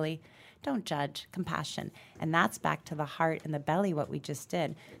 oh, Jilly, don't judge, compassion. And that's back to the heart and the belly, what we just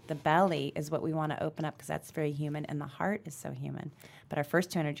did. The belly is what we want to open up because that's very human, and the heart is so human. But our first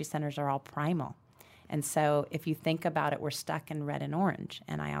two energy centers are all primal. And so if you think about it, we're stuck in red and orange.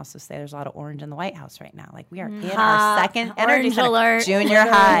 And I also say there's a lot of orange in the White House right now. Like we are in our second energy Orange center, alert. junior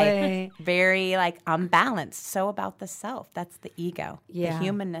Literally. high, very like unbalanced. So about the self. That's the ego. Yeah. The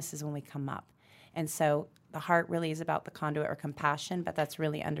humanness is when we come up. And so the heart really is about the conduit or compassion, but that's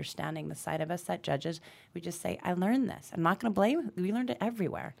really understanding the side of us that judges. We just say, I learned this. I'm not going to blame. We learned it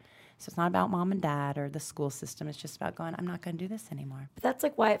everywhere. So it's not about mom and dad or the school system. It's just about going, I'm not going to do this anymore. But that's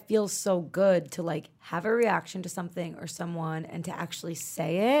like why it feels so good to like have a reaction to something or someone and to actually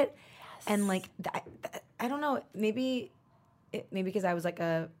say it. Yes. And like, I don't know, maybe because I was like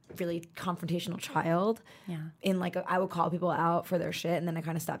a really confrontational child. Yeah. In like, I would call people out for their shit, and then I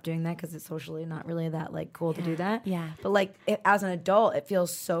kind of stopped doing that because it's socially not really that like cool to do that. Yeah. But like as an adult, it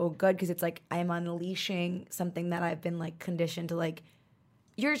feels so good because it's like I'm unleashing something that I've been like conditioned to like.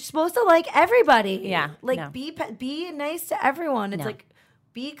 You're supposed to like everybody. Yeah. Like No. be nice to everyone. It's No. like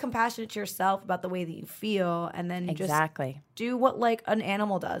be compassionate to yourself about the way that you feel, and then Exactly. just do what like an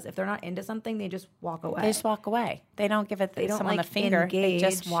animal does. If they're not into something, they just walk away. They just walk away. They don't give it don't, someone like, the finger. They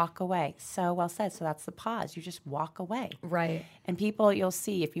just engage. walk away. So well said. So that's the pause. You just walk away. Right. And people, you'll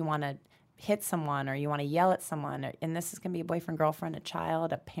see if you want to hit someone or you want to yell at someone, and this is going to be a boyfriend, girlfriend, a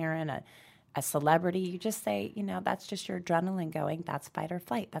child, a parent, a celebrity, you just say, that's just your adrenaline going. That's fight or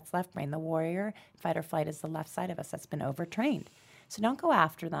flight. That's left brain. The warrior, fight or flight is the left side of us that's been overtrained. So don't go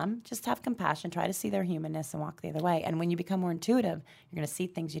after them. Just have compassion. Try to see their humanness and walk the other way. And when you become more intuitive, you're going to see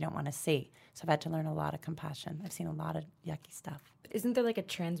things you don't want to see. So I've had to learn a lot of compassion. I've seen a lot of yucky stuff. Isn't there like a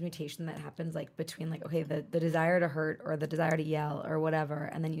transmutation that happens like between like, okay, the desire to hurt or the desire to yell or whatever,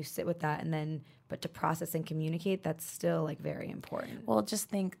 and then you sit with that, and then but to process and communicate, that's still like very important. Well, just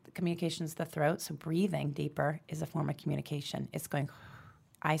think communication is the throat. So breathing deeper is a form of communication. It's going,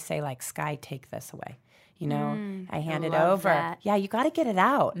 I say like, Sky, take this away. I hand it over. That. Yeah, you got to get it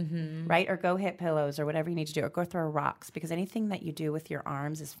out, right? Or go hit pillows or whatever you need to do, or go throw rocks, because anything that you do with your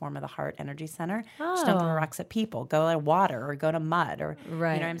arms is form of the heart energy center. Just don't throw rocks at people. Go to water or go to mud, or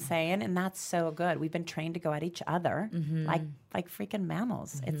Right. you know what I'm saying? And that's so good. We've been trained to go at each other like freaking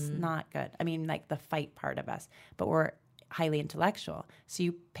mammals. It's not good. I mean, like the fight part of us, but we're highly intellectual. So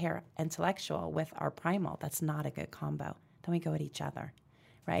you pair intellectual with our primal. That's not a good combo. Then we go at each other.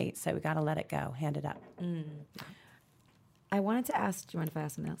 Right? So we got to let it go. Hand it up. I wanted to ask, do you mind if I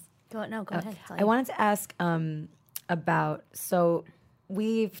ask something else? Go ahead. I wanted to ask about, so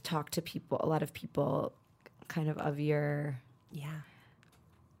we've talked to a lot of people kind of your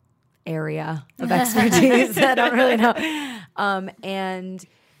area of expertise. I don't really know. And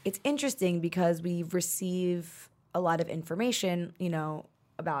it's interesting because we receive a lot of information,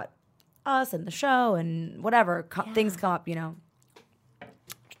 about us and the show and whatever, things come up,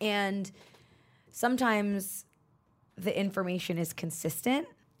 And sometimes the information is consistent.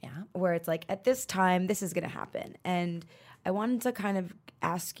 Yeah. Where it's like, at this time, this is going to happen. And I wanted to kind of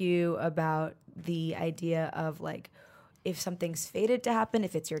ask you about the idea of like, if something's fated to happen,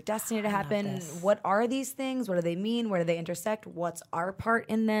 if it's your destiny to happen, what are these things? What do they mean? Where do they intersect? What's our part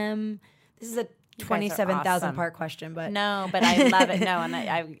in them? This is a 27,000 awesome. part question, but no, but I love it. No, and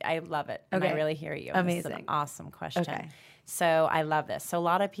I love it. And I Okay. really hear you. Amazing. This is an awesome question. Okay. So I love this. So a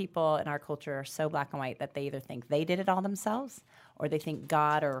lot of people in our culture are so black and white that they either think they did it all themselves, or they think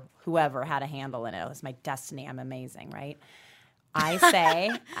God or whoever had a handle in it. It's my destiny. I'm amazing, right? I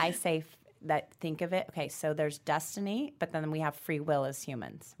say that, think of it. Okay, so there's destiny, but then we have free will as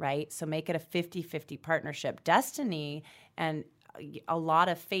humans, right? So make it a 50-50 partnership. Destiny and a lot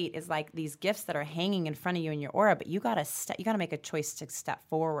of fate is like these gifts that are hanging in front of you in your aura, but you gotta make a choice to step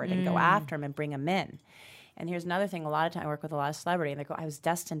forward and go after them and bring them in. And here's another thing. A lot of time I work with a lot of celebrity, and they go, I was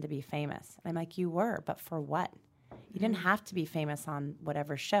destined to be famous. And I'm like, you were, but for what? You didn't have to be famous on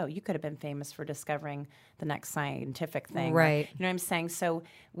whatever show. You could have been famous for discovering the next scientific thing. Right. You know what I'm saying? So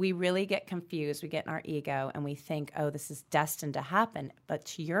we really get confused. We get in our ego and we think, oh, this is destined to happen. But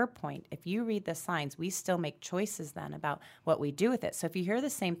to your point, if you read the signs, we still make choices then about what we do with it. So if you hear the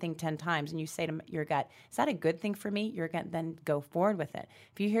same thing 10 times and you say to your gut, is that a good thing for me? You're going to then go forward with it.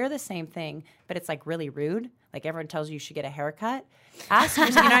 If you hear the same thing, but it's like really rude, like everyone tells you should get a haircut, ask yourself,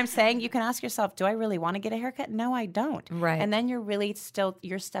 you know what I'm saying? You can ask yourself, do I really want to get a haircut? No, I don't. Right. And then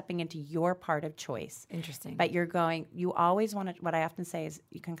you're stepping into your part of choice. Interesting. But you always want to, what I often say is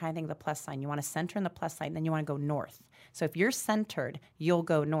you can kind of think of the plus sign. You want to center in the plus sign, then you want to go north. So if you're centered, you'll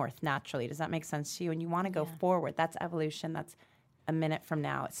go north naturally. Does that make sense to you? And you want to go forward. That's evolution. That's a minute from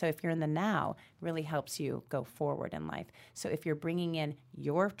now. So if you're in the now, it really helps you go forward in life. So if you're bringing in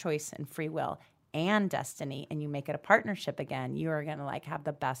your choice and free will and destiny, and you make it a partnership again, you are going to like have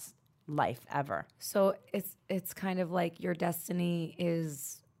the best life ever. So it's kind of like your destiny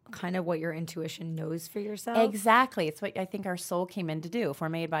is kind of what your intuition knows for yourself. Exactly. It's what I think our soul came in to do. If we're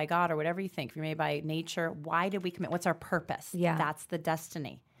made by God or whatever you think, if you're made by nature, why did we commit? What's our purpose? Yeah. That's the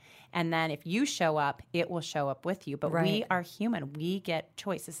destiny. And then if you show up, it will show up with you. But we are human. We get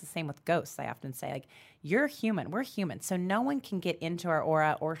choice. It's the same with ghosts. I often say, like, you're human. We're human. So no one can get into our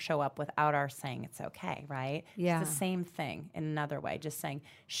aura or show up without our saying it's okay, right? Yeah. It's the same thing in another way. Just saying,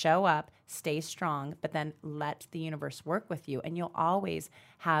 show up, stay strong, but then let the universe work with you. And you'll always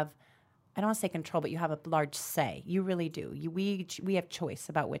have, I don't want to say control, but you have a large say. You really do. We have choice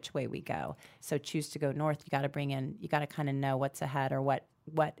about which way we go. So choose to go north. You got to bring in, you got to kind of know what's ahead or what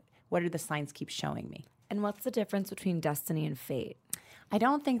do the signs keep showing me. And what's the difference between destiny and fate? I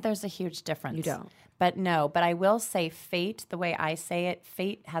don't think there's a huge difference. You don't? But I will say fate, the way I say it,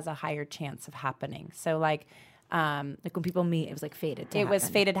 fate has a higher chance of happening. So like when people meet, it was like fated to happen. was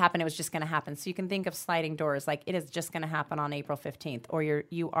fated to happen. It was just going to happen. So you can think of sliding doors like it is just going to happen on April 15th, or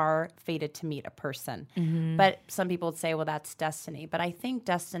you are fated to meet a person. Mm-hmm. But some people would say, well, that's destiny. But I think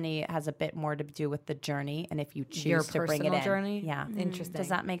destiny has a bit more to do with the journey, and if you choose to bring it in. Journey? Yeah. Interesting. Does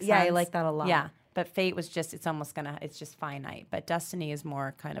that make sense? Yeah, I like that a lot. Yeah. But fate was just, it's just finite. But destiny is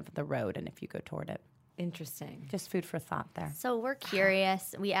more kind of the road, and if you go toward it. Interesting. Just food for thought there. So we're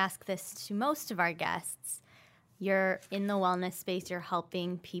curious. We ask this to most of our guests. You're in the wellness space. You're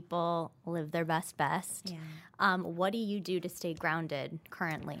helping people live their best. Yeah. What do you do to stay grounded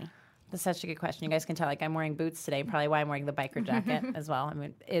currently? That's such a good question. You guys can tell, like, I'm wearing boots today, probably why I'm wearing the biker jacket as well. I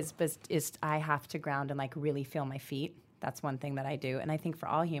mean, is I have to ground and, like, really feel my feet. That's one thing that I do. And I think for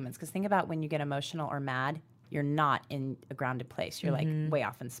all humans, because think about when you get emotional or mad, you're not in a grounded place. You're like way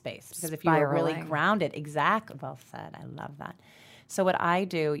off in space. Because if you were really grounded, exactly, well said, I love that. So what I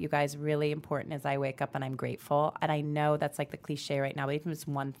do, you guys, really important is I wake up and I'm grateful. And I know that's like the cliche right now, but even if it's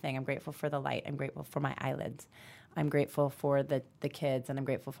one thing, I'm grateful for the light. I'm grateful for my eyelids. I'm grateful for the kids, and I'm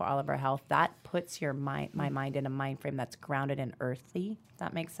grateful for all of our health. That puts my mind in a mind frame that's grounded and earthly, if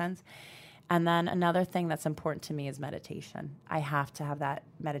that makes sense. And then another thing that's important to me is meditation. I have to have that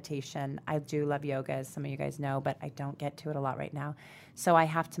meditation. I do love yoga, as some of you guys know, but I don't get to it a lot right now. So I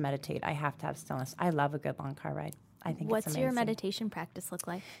have to meditate. I have to have stillness. I love a good long car ride. I think What's it's amazing. your meditation practice look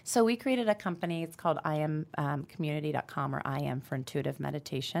like? So we created a company. It's called IamCommunity.com, or IAM for Intuitive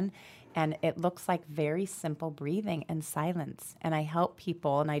Meditation. And it looks like very simple breathing and silence. And I help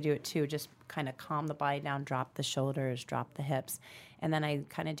people, and I do it too, just kind of calm the body down, drop the shoulders, drop the hips. And then I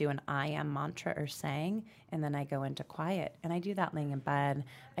kind of do an I am mantra or saying, and then I go into quiet. And I do that laying in bed.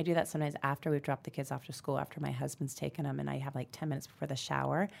 I do that sometimes after we've dropped the kids off to school, after my husband's taken them, and I have like 10 minutes before the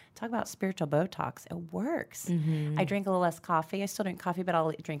shower. Talk about spiritual Botox. It works. Mm-hmm. I drink a little less coffee. I still drink coffee, but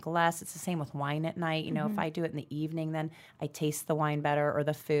I'll drink less. It's the same with wine at night. You know, if I do it in the evening, then I taste the wine better, or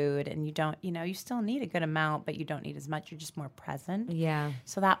the food. And you don't, you still need a good amount, but you don't need as much. You're just more present. Yeah.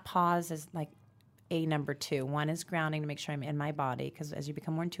 So that pause is like number 2. One is grounding to make sure I'm in my body, because as you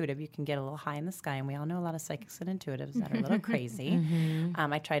become more intuitive, you can get a little high in the sky, and we all know a lot of psychics and intuitives that are a little crazy.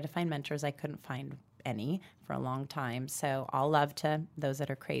 I tried to find mentors. I couldn't find any for a long time. So all love to those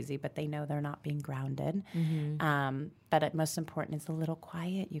that are crazy, but they know they're not being grounded. But most important is a little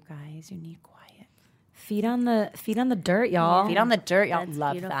quiet, you guys. You need quiet. Feet on the dirt, y'all. Feet on the dirt, y'all. That's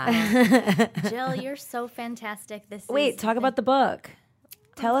love beautiful. that. Jill, you're so fantastic. Wait, talk about the book.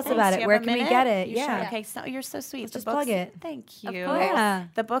 Tell us about it. Where can we get it? Yeah. Okay, so you're so sweet. Let's just plug it. Thank you. Yeah.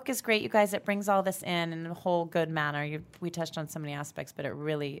 The book is great, you guys. It brings all this in a whole good manner. We touched on so many aspects, but it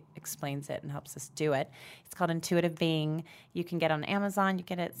really explains it and helps us do it. It's called Intuitive Being. You can get it on Amazon. You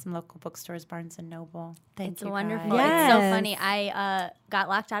get it at some local bookstores, Barnes & Noble. It's wonderful. Guys. Yes. It's so funny. I got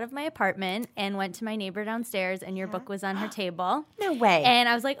locked out of my apartment and went to my neighbor downstairs, and your book was on her table. No way. And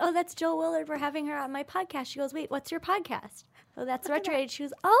I was like, oh, that's Jill Willard. We're having her on my podcast. She goes, wait, what's your podcast? Oh, that's Retrograde. She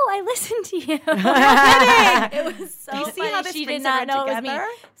goes, oh, I listened to you. It was so you see funny. how this She brings did not know everyone it was me. together?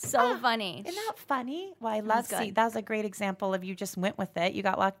 So funny. Isn't that funny? Well, I love good. that was a great example of you just went with it. You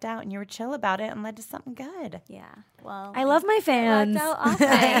got locked out and you were chill about it and led to something good. Yeah. Well, I love my fans.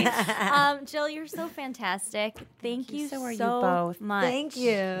 Jill, you're so fantastic. Thank you So are you so both. much. Thank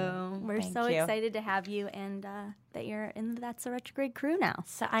you. We're Thank so you. excited to have you, and that you're in That's a Retrograde crew now.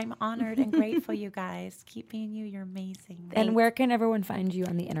 So I'm honored and grateful, you guys. Keep being you. You're amazing. And where can everyone find you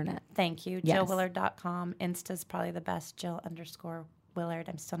on the internet? Thank you. Yes. JillWillard.com. Insta's probably the best. Jill_Willard.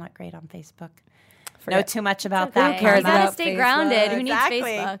 I'm still not great on Facebook. Forget. Know too much about Okay. that. Who cares You gotta about stay Facebook? grounded. Who needs Exactly.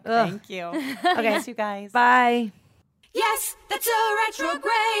 Facebook? Thank you. Okay, thanks, you guys. Bye. Yes, that's a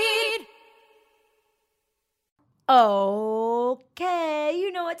retrograde. Okay,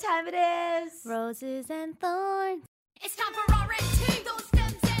 you know what time it is. Roses and thorns. It's time for R&T, those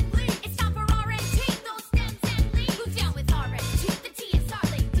stems and leaves. It's time for R&T, those stems and leaves. Who's down with R&T? The T is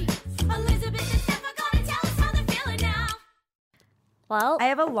our lady. Well, I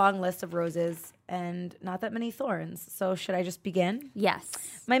have a long list of roses and not that many thorns. So should I just begin? yes.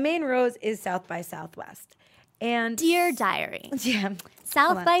 My main rose is South by Southwest. And Dear Diary. yeah, hold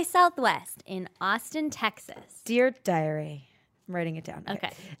South on. by Southwest in Austin, Texas. Dear Diary. I'm writing it down.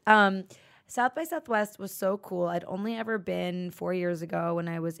 Okay. South by Southwest was so cool. I'd only ever been 4 years ago when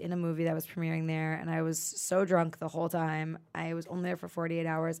I was in a movie that was premiering there, and I was so drunk the whole time. I was only there for 48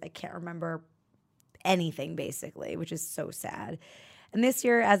 hours. I can't remember anything, basically, which is so sad. And this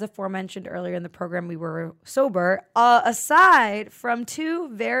year, as aforementioned earlier in the program, we were sober, aside from two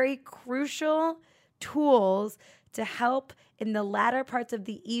very crucial tools to help in the latter parts of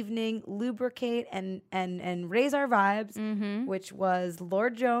the evening lubricate and raise our vibes, which was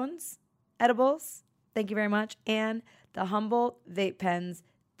Lord Jones edibles, thank you very much, and the Humble vape pens,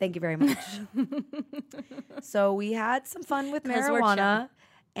 thank you very much. So we had some fun with 'Cause we're marijuana,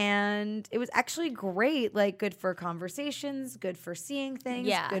 and it was actually Mm-hmm. great, like good for conversations, good for seeing things,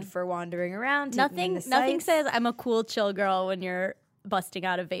 Yeah. good for wandering around. taking in Nothing the nothing sights. says I'm a cool chill girl when you're busting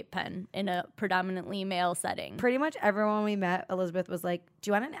out a vape pen in a predominantly male setting. Pretty much everyone we met, Elizabeth was like, "Do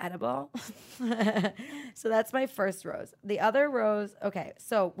you want an edible?" So that's my first rose. The other rose, okay.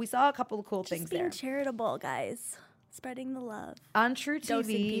 So we saw a couple of cool things Just being there. charitable, guys. Spreading the love. On True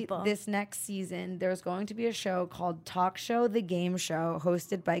Dosing TV people. this next season, there's going to be a show called Talk Show The Game Show,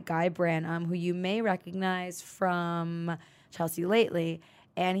 hosted by Guy Branum, who you may recognize from Chelsea Lately.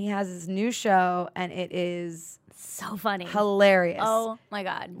 And he has his new show, and it is So funny. hilarious. Oh my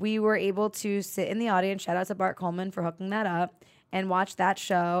God. We were able to sit in the audience, shout out to Bart Coleman for hooking that up, and watch that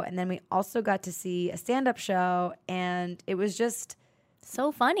show. And then we also got to see a stand-up show, and it was just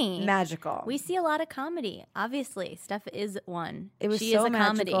So funny. magical. We see a lot of comedy. Obviously, Steph is one. It was she so is a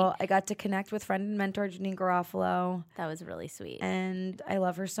comedy. magical. I got to connect with friend and mentor Janine Garofalo, That was really sweet. and I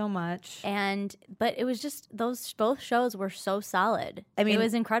love her so much. But it was just those both shows were so solid. I mean- it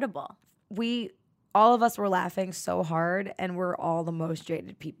was incredible. All of us were laughing so hard, and we're all the most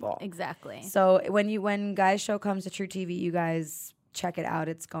jaded people. Exactly. So when Guy's show comes to True TV, you guys check it out.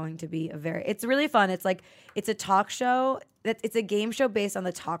 It's going to be it's really fun. It's like, it's a talk show. It's a game show based on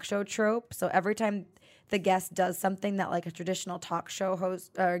the talk show trope. So every time the guest does something that like a traditional talk show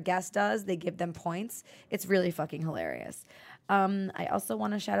host or guest does, they give them points. It's really fucking hilarious. I also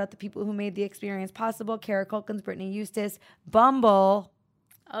want to shout out the people who made the experience possible: Kara Culkins, Brittany Eustace, Bumble,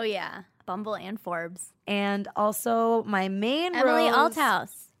 Oh yeah, Bumble and Forbes. and also my main Emily rose,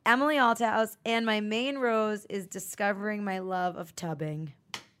 Althouse. Emily Althouse, and my main rose is discovering my love of tubbing.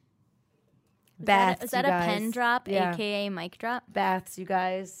 Baths, Is that you a guys. pen drop, Yeah. aka mic drop? Baths, you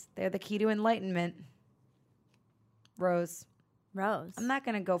guys. They're the key to enlightenment. Rose. Rose. I'm not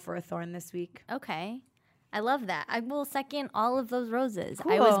going to go for a thorn this week. Okay. I love that. I will second all of those roses.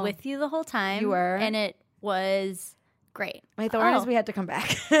 I was Cool. with you the whole time. You were. And it was great. My thorn is Oh. we had to come back.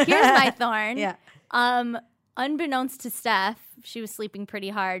 Here's my thorn. Yeah. Unbeknownst to Steph, she was sleeping pretty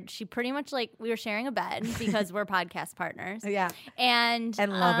hard. She pretty much we were sharing a bed because we're podcast partners. Yeah. And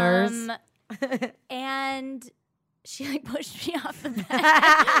lovers. And she pushed me off the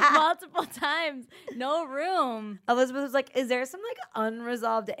bed multiple times. No room. Elizabeth was like, "Is there some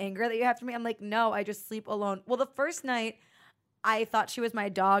unresolved anger that you have for me?" I'm like, "No, I just sleep alone." Well, the first night I thought she was my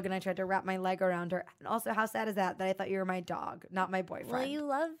dog, and I tried to wrap my leg around her. And also, how sad is that I thought you were my dog, not my boyfriend? Well,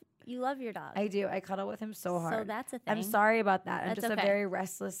 you love your dog. I do. I cuddle with him so hard. So that's a thing. I'm sorry about that. I'm That's just okay. a very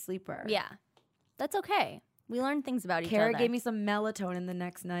restless sleeper. Yeah. That's okay. We learn things about each Kara other. gave me some melatonin the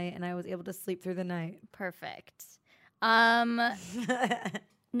next night, and I was able to sleep through the night. Perfect.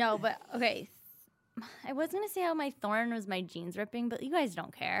 No, but okay. I was going to say how my thorn was my jeans ripping, but you guys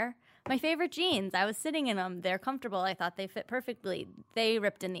don't care. My favorite jeans. I was sitting in them. They're comfortable. I thought they fit perfectly. They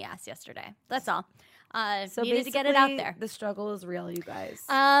ripped in the ass yesterday. That's all. So needed to get it out basically, there. The struggle is real, you guys.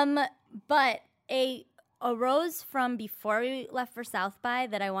 But a rose from before we left for South by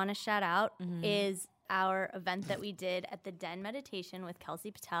that I want to shout out is our event that we did at the Den Meditation with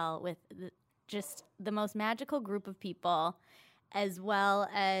Kelsey Patel with just the most magical group of people, as well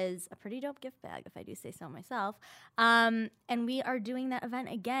as a pretty dope gift bag, if I do say so myself. And we are doing that event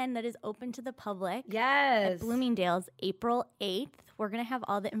again that is open to the public. Yes. At Bloomingdale's, April 8th. We're going to have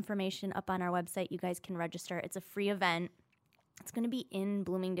all the information up on our website. You guys can register. It's a free event. It's going to be in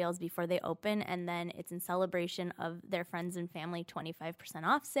Bloomingdale's before they open, and then it's in celebration of their friends and family 25%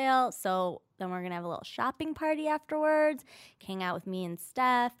 off sale. So then we're going to have a little shopping party afterwards, hang out with me and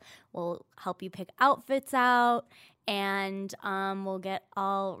Steph. We'll help you pick outfits out, and we'll get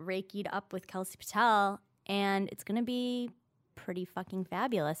all Reiki'd up with Kelsey Patel, and it's going to be pretty fucking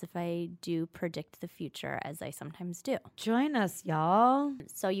fabulous if I do predict the future, as I sometimes do. Join us, y'all.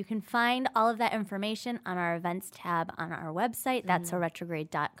 So you can find all of that information on our events tab on our website. That's so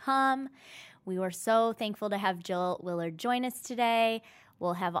retrograde.com. We were so thankful to have Jill Willard join us today.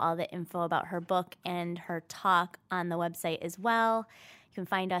 We'll have all the info about her book and her talk on the website as well. You can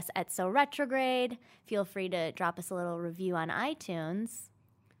find us at So Retrograde. Feel free to drop us a little review on iTunes.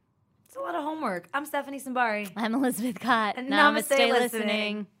 It's a lot of homework. I'm Stephanie Sambari. I'm Elizabeth Cott. And namaste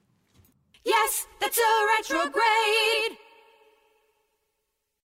listening. Yes, that's a retrograde.